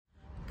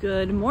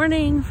Good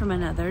morning from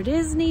another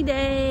Disney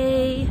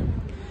day.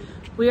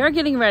 We are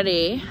getting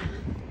ready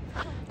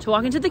to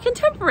walk into the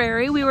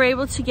Contemporary. We were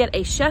able to get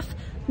a Chef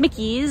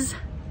Mickey's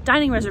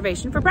dining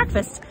reservation for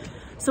breakfast.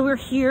 So we're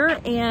here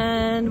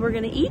and we're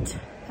gonna eat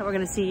and we're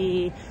gonna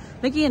see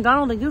Mickey and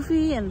Donald and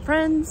Goofy and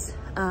friends.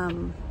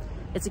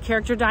 It's a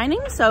character dining,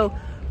 so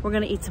we're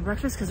gonna eat some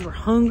breakfast because we're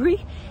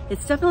hungry.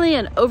 It's definitely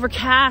an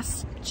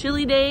overcast,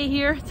 chilly day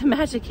here at the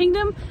Magic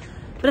Kingdom,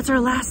 but it's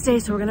our last day,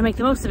 so we're gonna make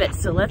the most of it.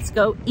 So let's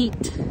go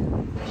eat.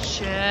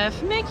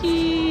 Chef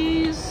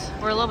Mickey's.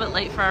 We're a little bit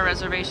late for our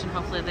reservation.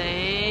 Hopefully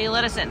they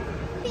let us in.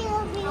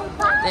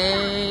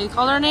 They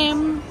called our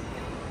name.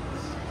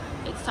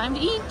 It's time to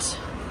eat.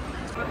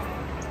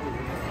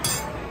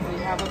 We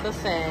have a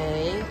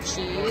buffet,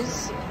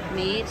 cheese,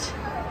 meat,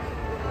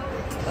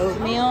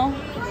 oatmeal.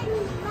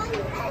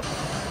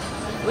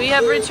 We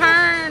have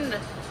returned.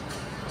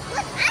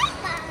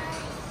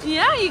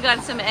 Yeah, you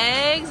got some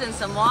eggs and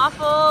some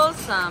waffles,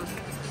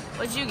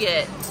 what'd you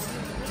get?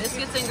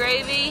 Biscuits and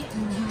gravy?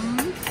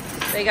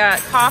 Mm-hmm. They got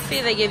coffee,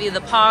 they give you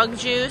the pog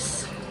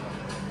juice,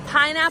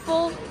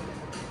 pineapple,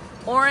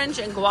 orange,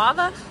 and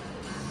guava.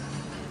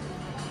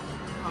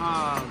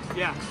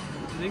 Yeah,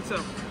 I think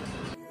so.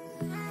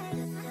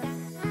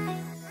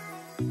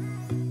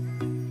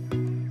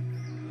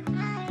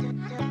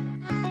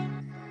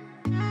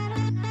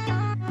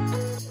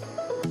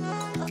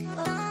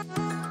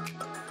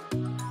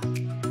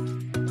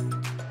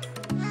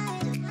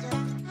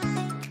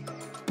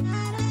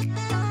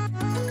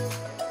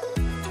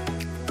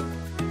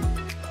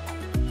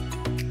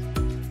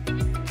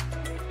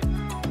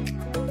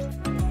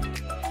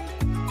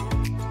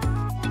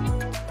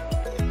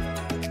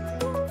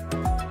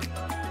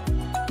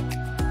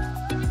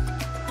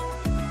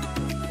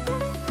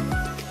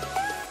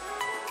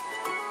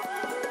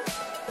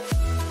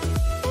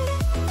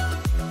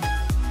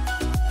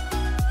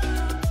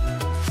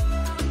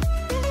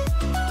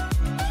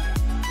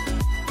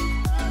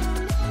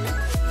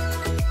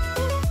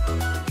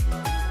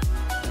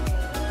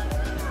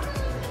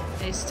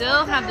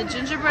 Still have the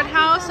gingerbread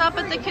house up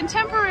at the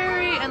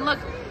Contemporary, and look,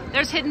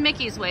 there's Hidden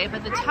Mickey's way up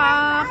at the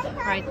top,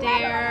 right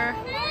there,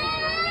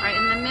 right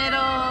in the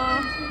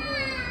middle.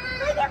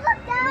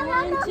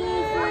 1, 2,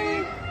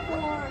 3,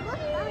 4,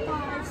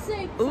 5,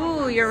 6.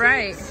 Ooh, you're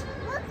right.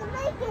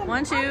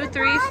 1, 2,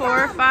 3,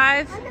 4,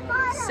 5,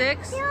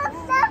 6.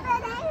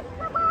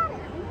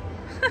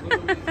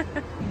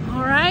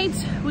 All right,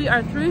 we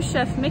are through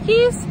Chef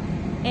Mickey's,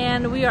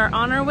 and we are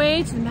on our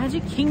way to the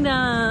Magic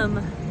Kingdom.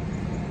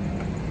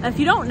 If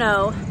you don't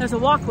know, there's a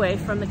walkway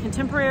from the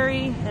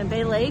Contemporary and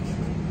Bay Lake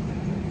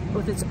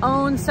with its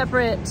own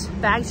separate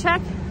bag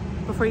check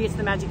before you get to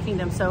the Magic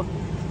Kingdom. So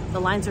the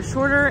lines are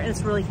shorter and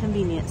it's really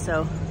convenient.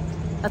 So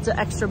that's an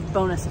extra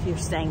bonus if you're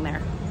staying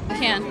there. You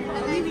can.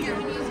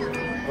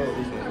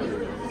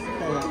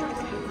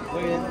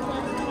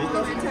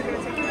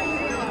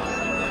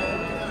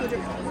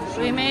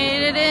 We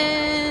made it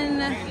in.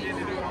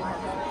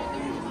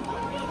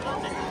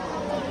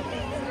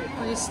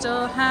 We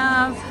still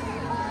have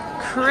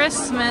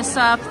Christmas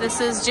up.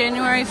 This is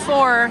January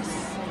 4th.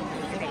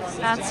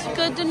 That's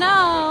good to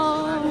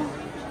know.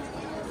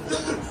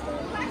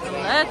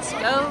 Let's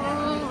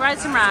go ride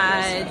some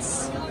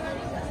rides.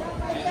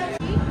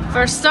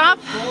 First stop,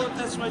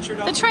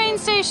 the train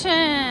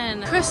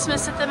station.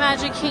 Christmas at the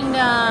Magic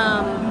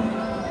Kingdom.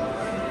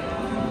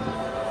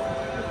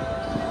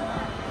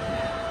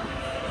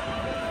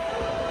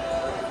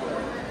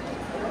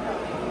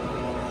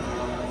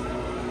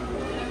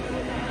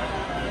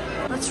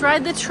 Let's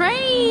ride the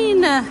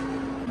train.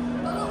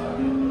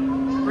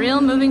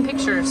 Real moving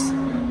pictures.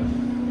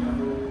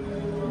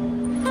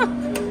 Huh.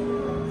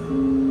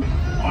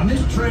 On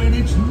this train,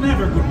 it's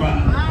never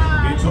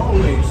goodbye. It's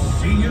always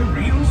see you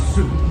real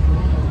soon.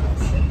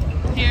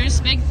 Here's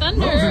Big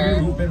Thunder. Those of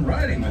you who've been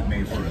riding with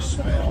me for a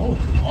spell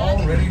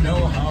already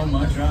know how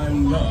much I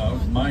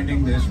love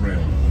minding this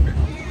railroad.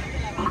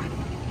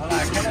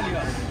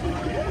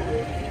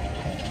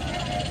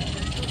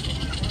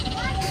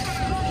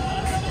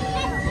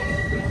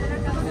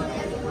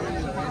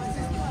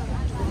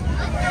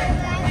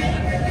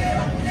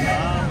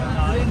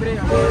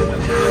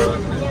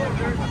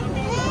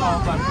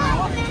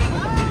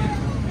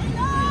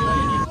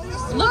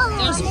 Look,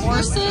 there's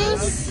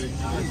horses.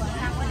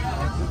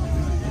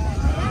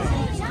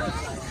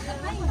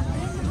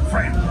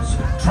 Friends,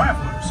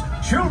 travelers,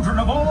 children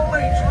of all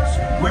ages,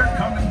 we're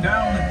coming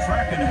down the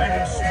track and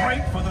headed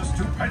straight for the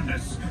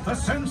stupendous, the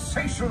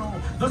sensational,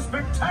 the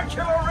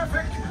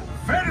spectacularific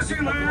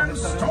Fantasyland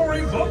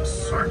Storybook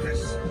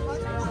Circus.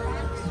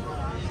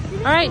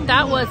 All right,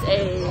 that was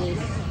a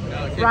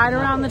ride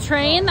around the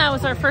train. That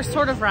was our first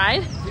sort of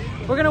ride.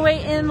 We're gonna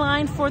wait in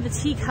line for the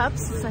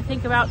teacups. It's, I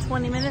think, about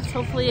 20 minutes.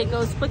 Hopefully it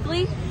goes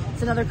quickly.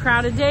 It's another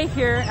crowded day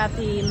here at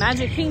the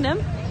Magic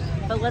Kingdom,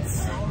 but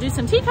let's do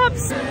some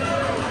teacups.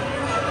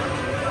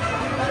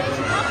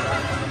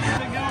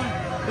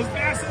 As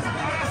fast as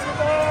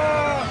possible!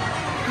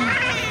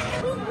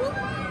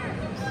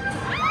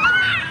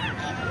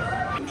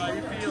 How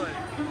you feeling?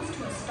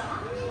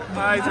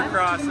 Eyes are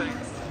crossing.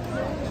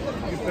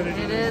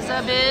 It is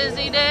a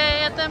busy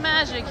day at the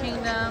Magic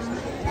Kingdom.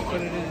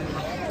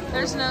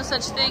 There's no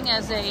such thing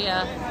as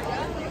a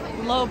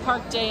low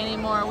park day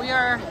anymore. We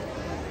are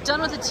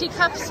done with the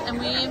teacups and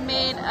we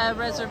made a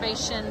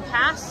reservation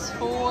pass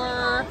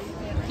for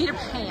Peter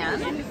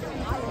Pan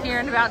here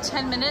in about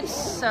 10 minutes,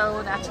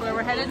 so that's where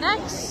we're headed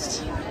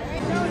next.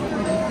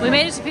 We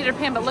made it to Peter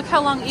Pan, but look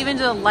how long even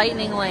to the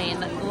lightning lane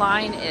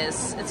line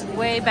is. It's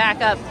way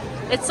back up.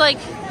 It's like,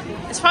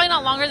 it's probably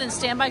not longer than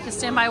Standby because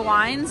Standby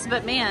winds,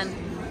 but man,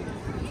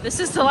 this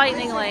is the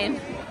lightning lane.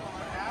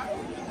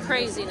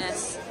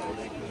 Craziness.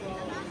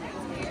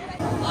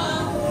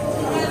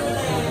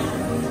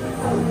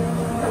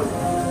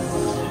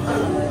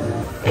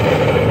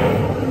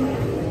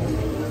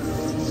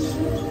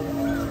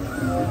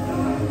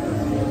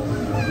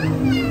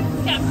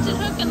 Captain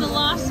Hook and the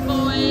Lost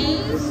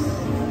Boys.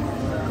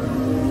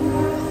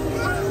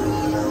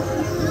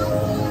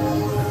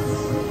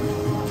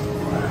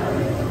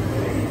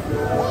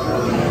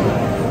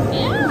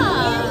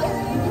 Yeah.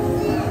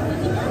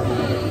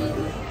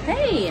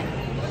 Hey,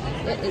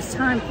 it is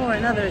time for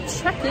another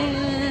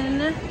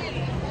check-in.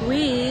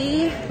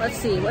 Let's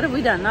see, what have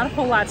we done? Not a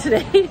whole lot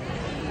today.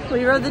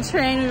 We rode the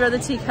train, we rode the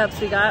teacups,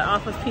 we got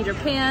off of Peter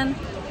Pan.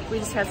 We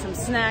just had some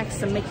snacks,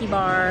 some Mickey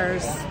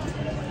bars,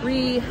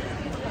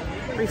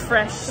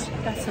 refreshed,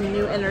 got some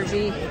new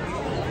energy.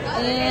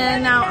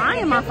 And now I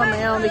am off on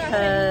my own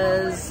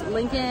because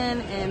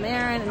Lincoln and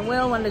Marin and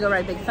Will wanted to go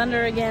ride Big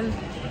Thunder again.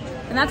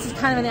 And that's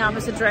kind of in the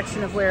opposite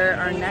direction of where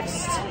our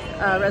next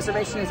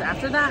reservation is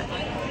after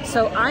that.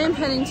 So I am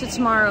heading to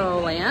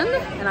Tomorrowland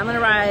and I'm gonna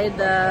ride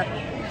the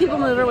People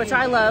Mover, which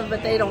I love,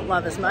 but they don't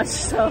love as much.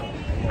 So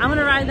I'm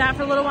gonna ride that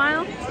for a little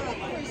while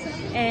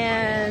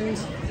and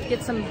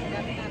get some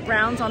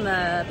rounds on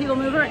the People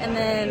Mover and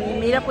then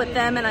meet up with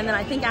them. And then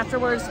I think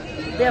afterwards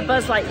we have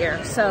Buzz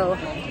Lightyear. So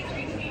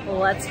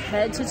let's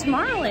head to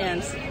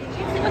Tomorrowland.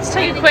 Let's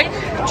take a quick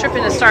trip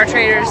into Star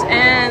Traders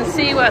and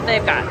see what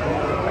they've got.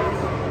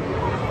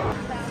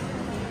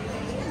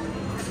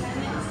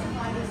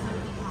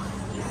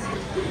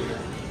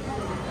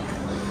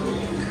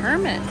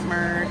 Kermit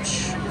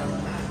merch.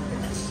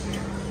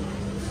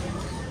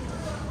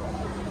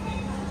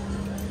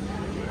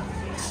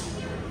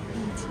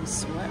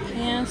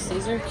 Sweatpants,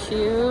 these are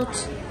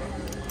cute.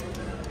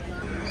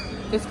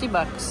 50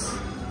 bucks.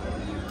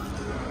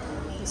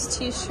 This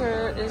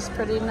t-shirt is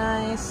pretty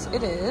nice.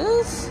 It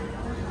is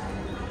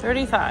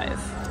 35.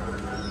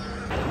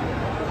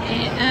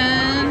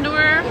 And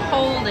we're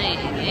holding.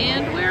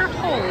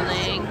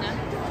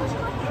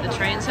 The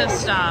trains have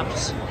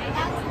stopped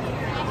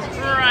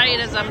right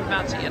as I'm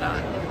about to get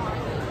on.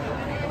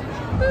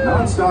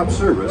 Non-stop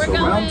service We're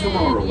around going.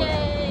 Tomorrowland.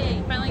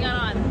 Yay! Finally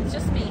got on. It's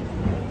just me.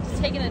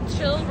 Just taking a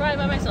chill ride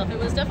by myself. It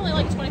was definitely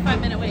like a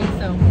 25-minute wait,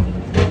 so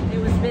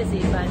it was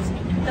busy. But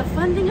the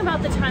fun thing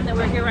about the time that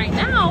we're here right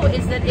now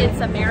is that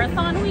it's a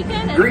marathon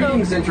weekend, and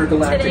Greetings, so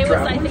intergalactic today was,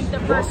 I travelers. think,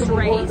 the first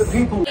race.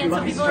 And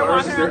so people are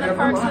walking around the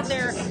parks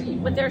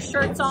with their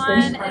shirts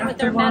on and with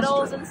their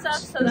medals and stuff.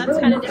 So that's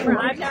kind of different.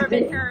 I've never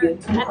been here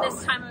at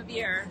this time of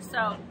year,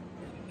 so.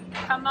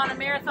 Come on a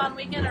marathon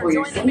weekend or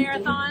join the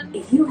marathon.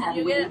 You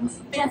get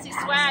fancy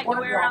swag to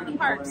wear around the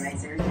parks.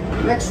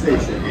 Next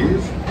station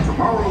is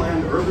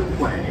Tomorrowland Urban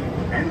Planning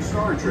and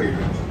Star Traders.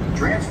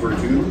 Transfer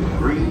to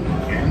green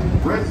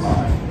and red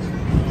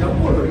lines.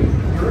 Don't worry,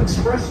 your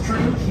express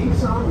train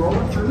keeps on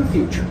rolling through the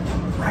future,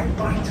 right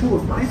by two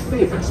of my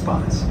favorite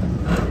spots.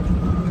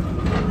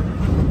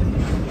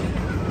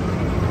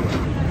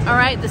 All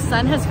right, the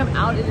sun has come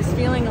out. It is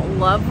feeling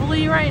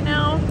lovely right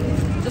now.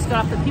 Just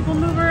got off the People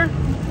Mover.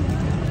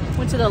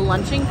 Went to the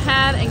lunching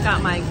pad and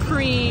got my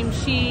cream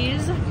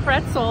cheese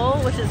pretzel,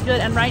 which is good.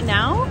 And right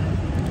now,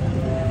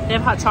 they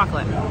have hot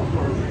chocolate.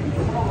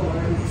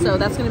 So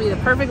that's gonna be the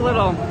perfect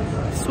little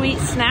sweet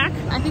snack.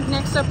 I think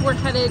next up we're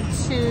headed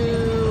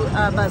to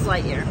Buzz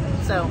Lightyear.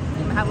 So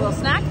I'm gonna have a little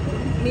snack,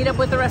 meet up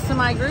with the rest of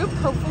my group,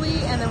 hopefully,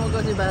 and then we'll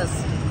go do Buzz.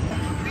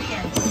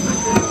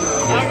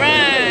 All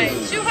right,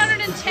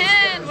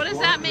 210, what does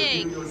that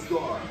make?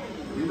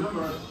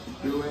 Remember,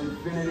 to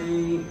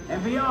infinity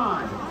and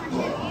beyond.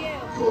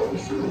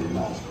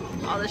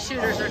 All the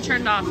shooters are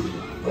turned off.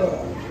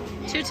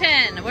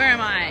 210, where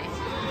am I?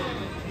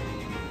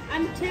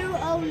 I'm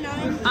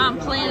 209. I'm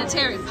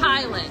Planetary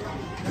Pilot.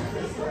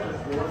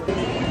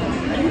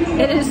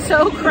 It is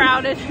so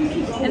crowded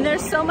and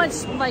there's so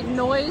much like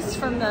noise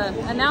from the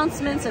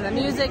announcements and the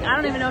music. I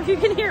don't even know if you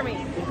can hear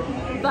me,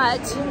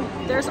 but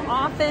there's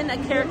often a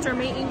character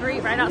meet and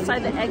greet right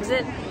outside the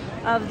exit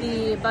of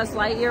the Buzz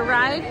Lightyear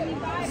ride,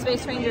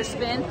 Space Ranger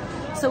Spin.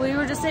 So we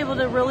were just able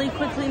to really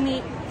quickly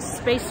meet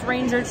Space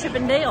Ranger Chip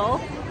and Dale.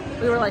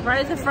 We were like right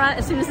at the front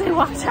as soon as they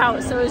walked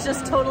out. So it was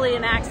just totally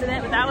an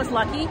accident, but that was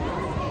lucky.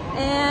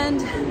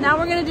 And now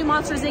we're gonna do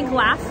Monsters Inc.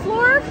 Laugh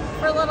Floor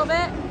for a little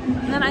bit.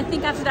 And then I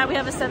think after that we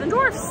have a Seven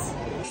Dwarfs.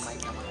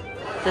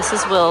 This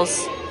is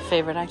Will's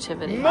favorite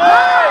activity.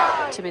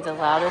 Mike! To be the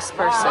loudest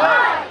person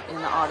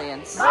in the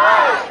audience.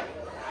 Mike!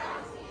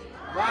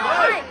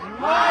 Mike!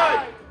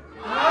 Mike!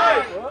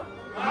 Mike!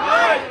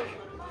 Mike!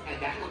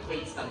 And that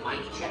completes the mic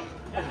check.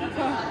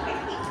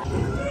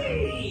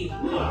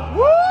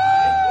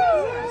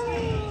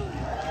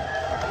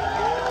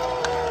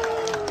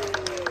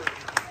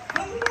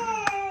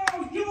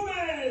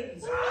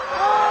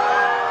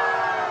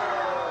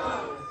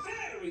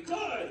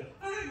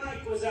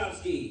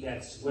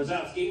 That's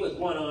Wazowski with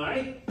one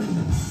eye.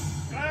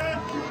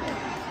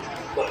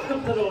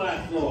 Welcome to the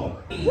last floor.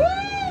 Woo!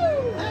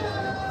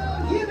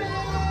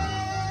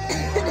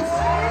 Hello,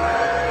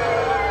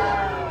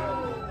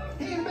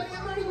 hey everybody,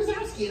 I'm Marty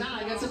Wazowski, and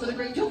I got some of the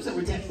great jokes that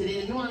were texted in.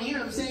 If you want to hear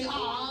them, say,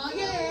 "Aw,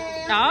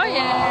 yeah!" Oh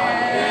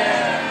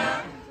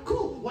yeah!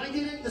 Cool. Why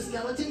didn't the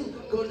skeleton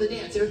go to the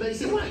dance? Everybody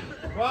say why?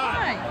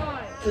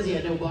 Why? Because he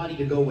had no body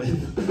to go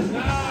with.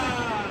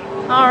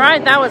 All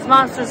right, that was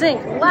Monsters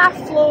Inc. Laugh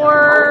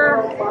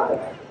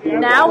Floor.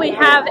 Now we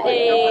have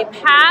a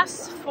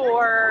pass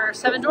for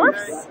Seven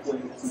Dwarfs,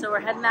 so we're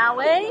heading that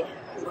way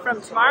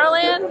from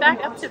Tomorrowland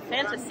back up to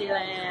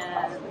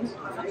Fantasyland.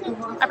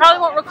 I probably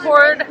won't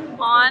record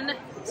on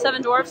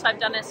Seven Dwarfs. I've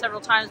done it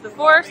several times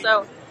before,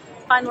 so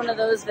find one of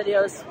those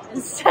videos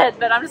instead.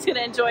 But I'm just going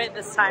to enjoy it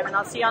this time, and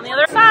I'll see you on the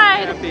other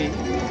side. Happy.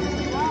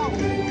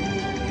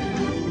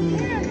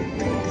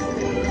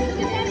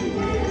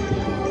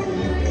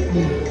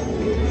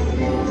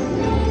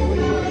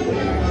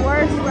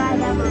 Worst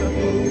ride ever.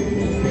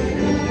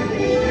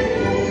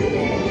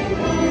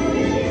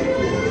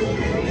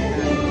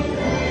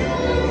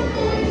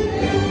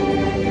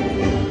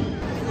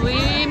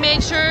 We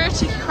made sure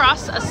to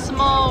cross A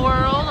Small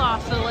World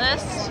off the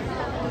list.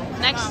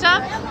 Next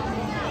up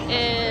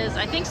is,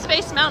 I think,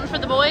 Space Mountain for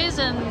the boys,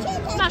 and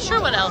I'm not sure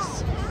what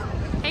else.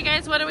 Hey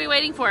guys, what are we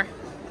waiting for?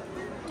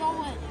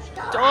 Dole Whip.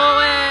 Dole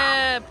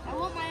Whip! I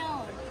want my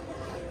own.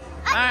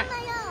 Alright.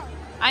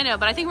 I know,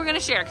 but I think we're gonna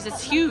share because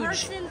it's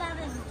huge. The person that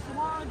is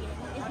vlogging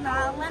is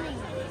not letting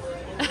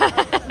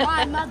me.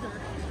 My mother.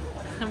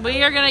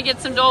 We are gonna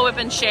get some Dole Whip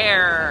and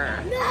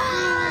share. No!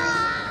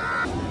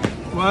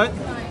 What?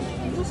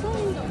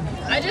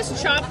 I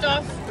just chopped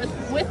off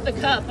with the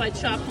cup. I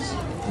chopped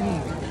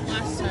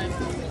last time.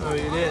 Oh,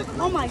 you did?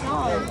 Oh my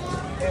god.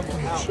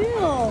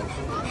 Chill.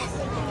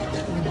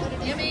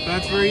 Yummy.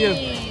 That's for you.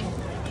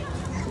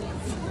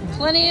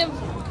 Plenty of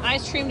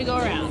ice cream to go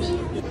around.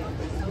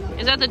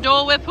 Is that the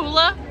Dole Whip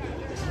hula?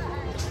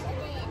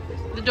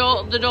 The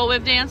Dole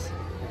Whip dance?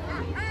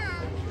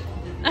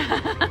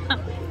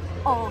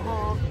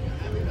 Uh-huh.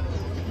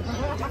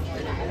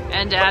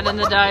 And Dad in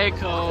the Diet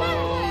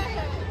Coke.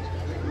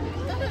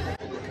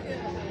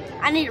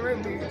 I need a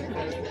root beer.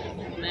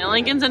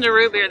 Lincoln's into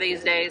root beer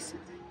these days.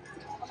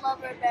 I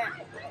love root beer.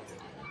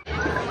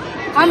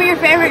 Tell me your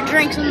favorite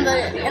drinks in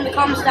the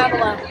comments down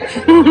below.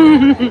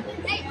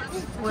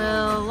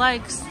 Will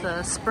likes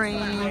the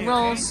spring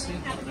rolls.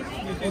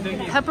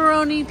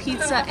 Pepperoni,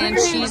 pizza, and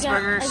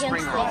cheeseburger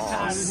spring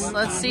rolls.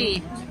 Let's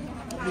see.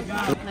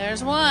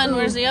 There's one.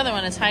 Where's the other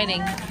one? It's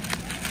hiding.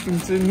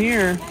 It's in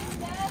here.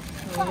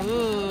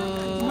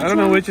 Ooh. I don't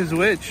know which is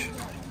which.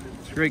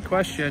 It's a great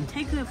question.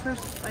 Take the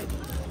first bite.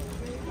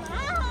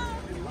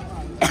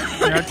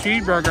 That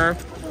cheeseburger.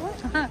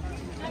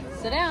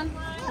 Sit down.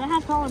 Does it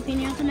have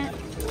jalapenos in it?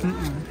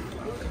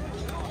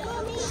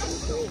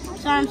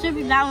 So I'm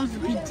assuming that one's the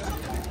pizza.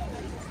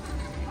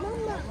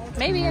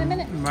 Maybe in a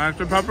minute. Back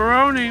to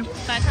pepperoni.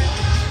 Can I try?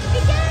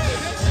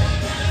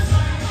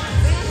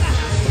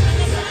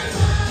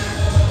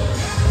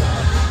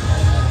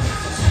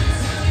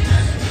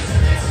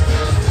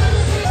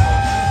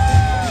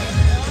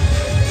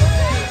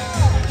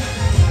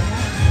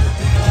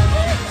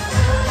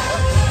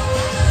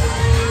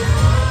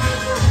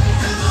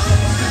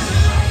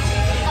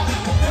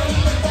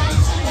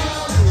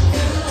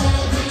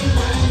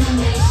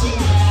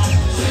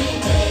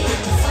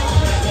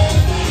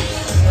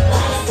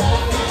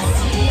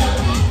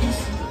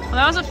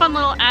 That was a fun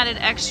little added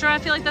extra. I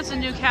feel like that's a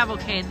new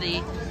cavalcade,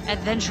 the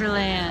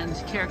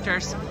Adventureland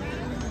characters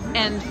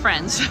and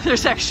friends.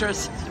 There's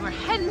extras. So we're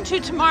heading to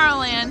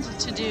Tomorrowland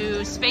to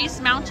do Space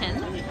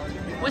Mountain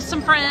with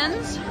some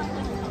friends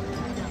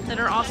that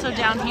are also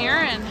down here,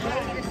 and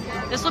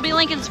this will be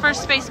Lincoln's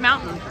first Space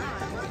Mountain.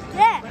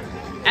 Yeah.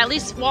 At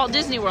least Walt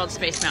Disney World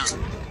Space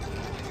Mountain.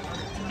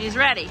 He's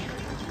ready.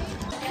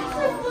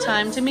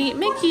 Time to meet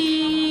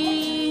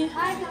Mickey.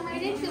 Hi, I'm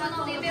ready. Fill in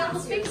all the available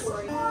space.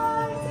 1, 2,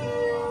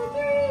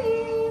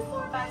 3,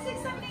 4, 5,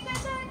 6, 7, 8, 9,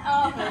 10.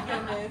 Oh my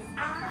goodness.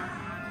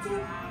 1, 2,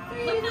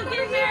 3, look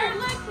over here.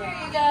 Look, there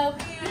you go.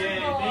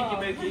 Beautiful. Thank you,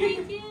 Mickey.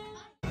 Thank you.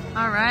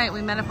 All right,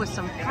 we met up with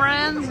some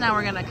friends. Now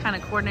we're gonna kind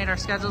of coordinate our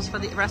schedules for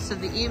the rest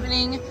of the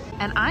evening.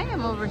 And I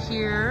am over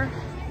here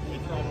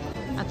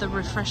at the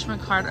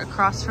refreshment cart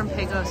across from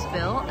Pecos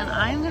Bill, and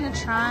I'm gonna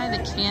try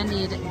the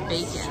Candied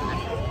bacon.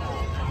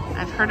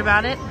 I've heard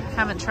about it,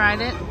 haven't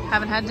tried it,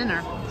 haven't had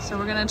dinner, so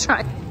we're gonna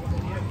try.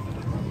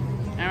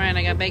 All right,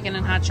 I got bacon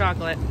and hot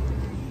chocolate.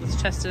 Let's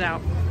test it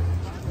out.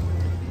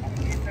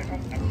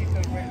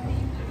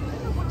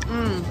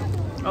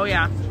 Oh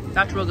yeah,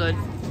 that's real good.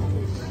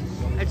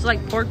 It's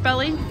like pork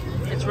belly.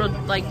 It's real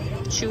like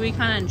chewy,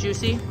 kind of, and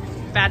juicy,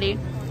 fatty.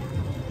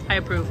 I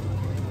approve.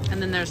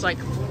 And then there's like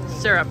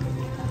syrup.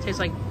 Tastes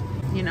like,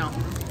 you know,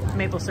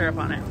 maple syrup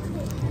on it.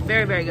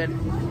 Very, very good.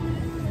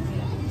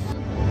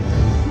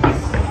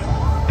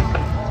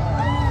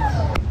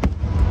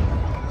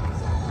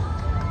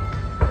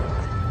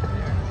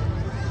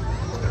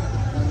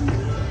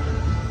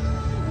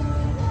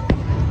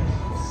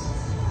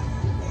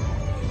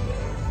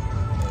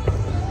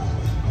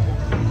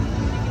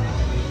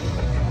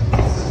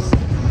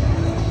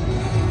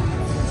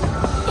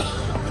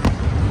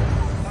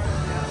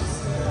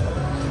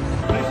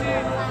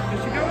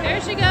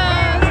 There she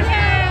goes.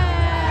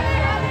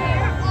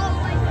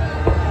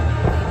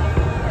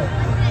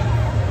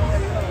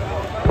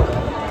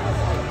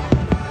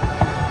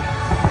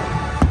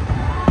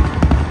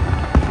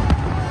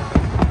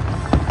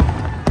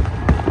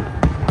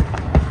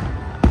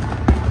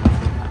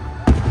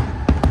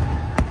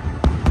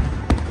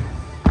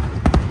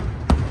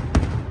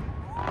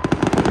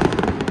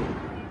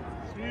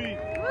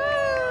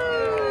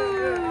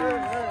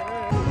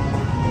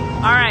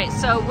 All right,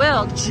 so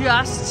Will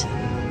just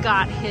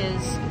got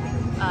his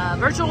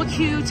virtual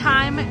queue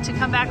time to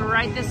come back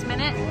right this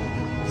minute.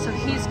 So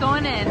he's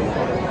going in.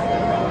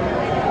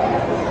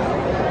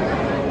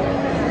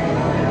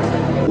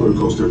 Roller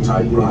coaster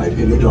type ride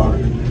in the dark.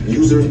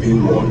 Users be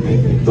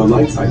warned. The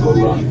light cycle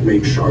run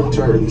makes sharp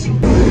turns.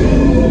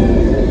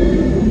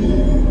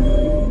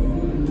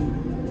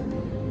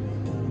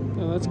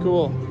 Oh, that's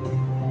cool.